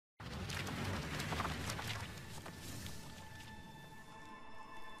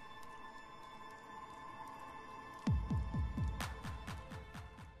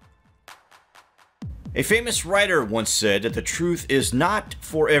A famous writer once said that the truth is not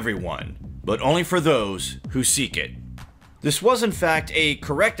for everyone, but only for those who seek it. This was in fact a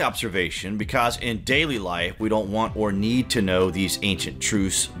correct observation because in daily life we don't want or need to know these ancient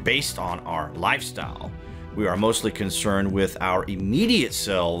truths based on our lifestyle. We are mostly concerned with our immediate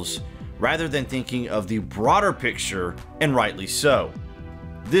selves rather than thinking of the broader picture, and rightly so.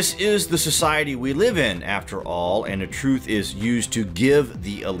 This is the society we live in, after all, and the truth is used to give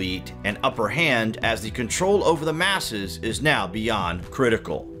the elite an upper hand as the control over the masses is now beyond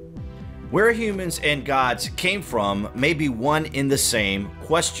critical. Where humans and gods came from may be one in the same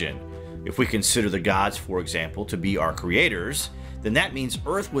question. If we consider the gods, for example, to be our creators, then that means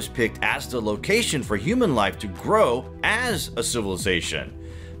Earth was picked as the location for human life to grow as a civilization.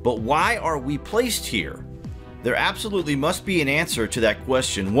 But why are we placed here? There absolutely must be an answer to that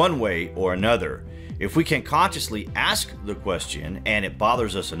question one way or another. If we can consciously ask the question and it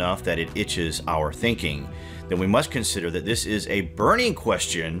bothers us enough that it itches our thinking, then we must consider that this is a burning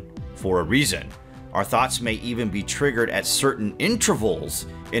question for a reason. Our thoughts may even be triggered at certain intervals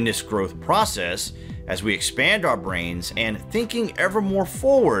in this growth process as we expand our brains and thinking ever more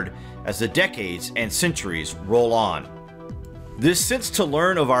forward as the decades and centuries roll on. This sense to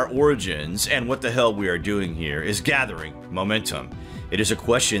learn of our origins and what the hell we are doing here is gathering momentum. It is a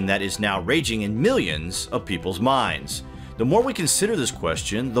question that is now raging in millions of people's minds. The more we consider this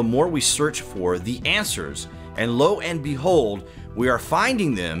question, the more we search for the answers. And lo and behold, we are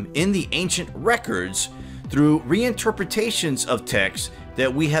finding them in the ancient records through reinterpretations of texts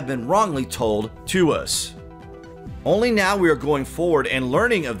that we have been wrongly told to us. Only now we are going forward and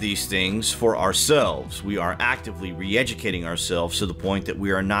learning of these things for ourselves. We are actively re-educating ourselves to the point that we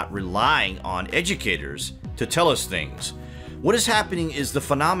are not relying on educators to tell us things. What is happening is the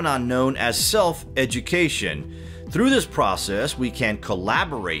phenomenon known as self-education. Through this process, we can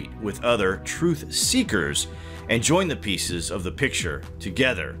collaborate with other truth seekers and join the pieces of the picture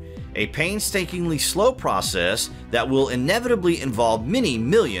together. A painstakingly slow process that will inevitably involve many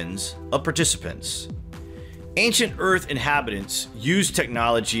millions of participants. Ancient Earth inhabitants used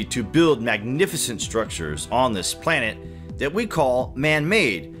technology to build magnificent structures on this planet that we call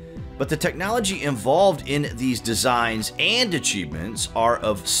man-made, but the technology involved in these designs and achievements are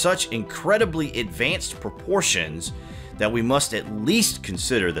of such incredibly advanced proportions that we must at least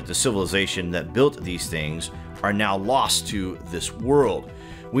consider that the civilization that built these things are now lost to this world.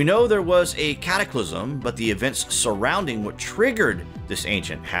 We know there was a cataclysm, but the events surrounding what triggered this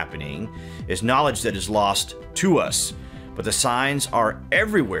ancient happening is knowledge that is lost to us. But the signs are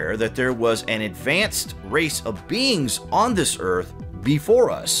everywhere that there was an advanced race of beings on this earth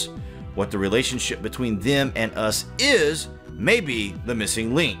before us. What the relationship between them and us is may be the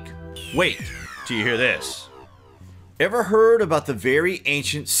missing link. Wait till you hear this. Ever heard about the very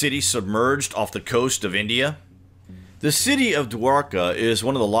ancient city submerged off the coast of India? The city of Dwarka is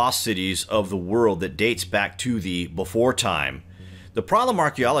one of the lost cities of the world that dates back to the before time. The problem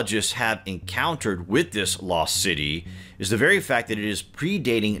archaeologists have encountered with this lost city is the very fact that it is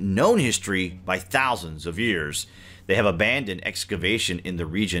predating known history by thousands of years. They have abandoned excavation in the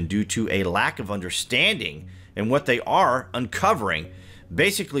region due to a lack of understanding in what they are uncovering.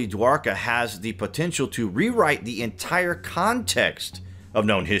 Basically, Dwarka has the potential to rewrite the entire context of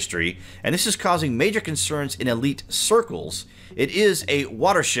known history, and this is causing major concerns in elite circles. It is a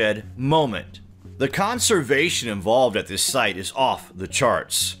watershed moment. The conservation involved at this site is off the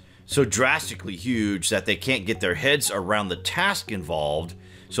charts, so drastically huge that they can't get their heads around the task involved,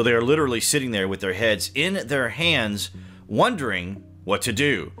 so they are literally sitting there with their heads in their hands wondering what to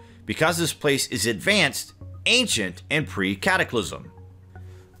do, because this place is advanced, ancient, and pre-cataclysm.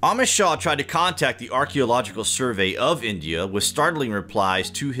 Amish Shah tried to contact the Archaeological Survey of India with startling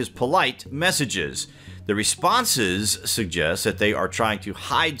replies to his polite messages. The responses suggest that they are trying to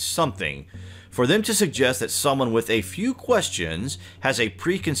hide something. For them to suggest that someone with a few questions has a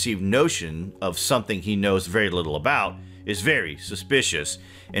preconceived notion of something he knows very little about is very suspicious.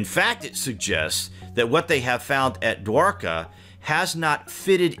 In fact, it suggests that what they have found at Dwarka has not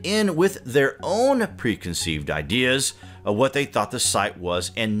fitted in with their own preconceived ideas of what they thought the site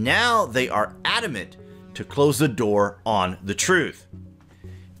was, and now they are adamant to close the door on the truth.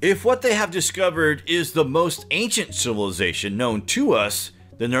 If what they have discovered is the most ancient civilization known to us,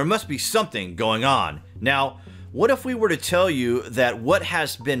 then there must be something going on. Now, what if we were to tell you that what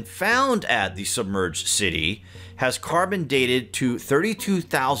has been found at the submerged city has carbon dated to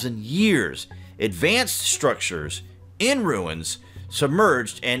 32,000 years, advanced structures in ruins,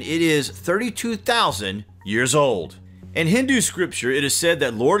 submerged, and it is 32,000 years old. In Hindu scripture, it is said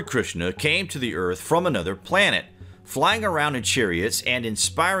that Lord Krishna came to the earth from another planet. flying around in chariots and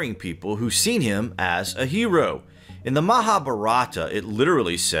inspiring people who've seen him as a hero. In the Mahabharata, it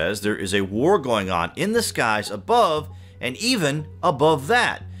literally says there is a war going on in the skies above and even above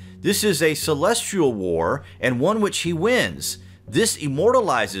that. This is a celestial war and one which he wins. This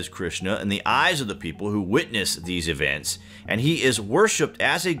immortalizes Krishna in the eyes of the people who witness these events, and he is worshipped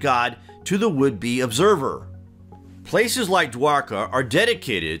as a god to the would-be observer. Places like Dwarka are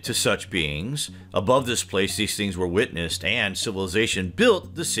dedicated to such beings. Above this place, these things were witnessed, and civilization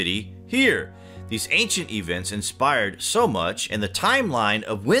built the city here. These ancient events inspired so much, and the timeline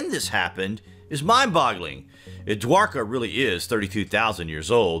of when this happened is mind-boggling. If Dwarka really is 32,000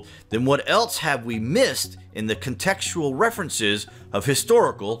 years old, then what else have we missed in the contextual references of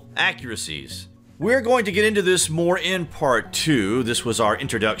historical accuracies? We're going to get into this more in part 2. This was our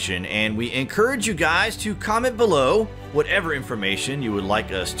introduction, and we encourage you guys to comment below whatever information you would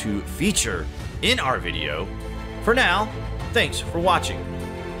like us to feature in our video. For now, thanks for watching.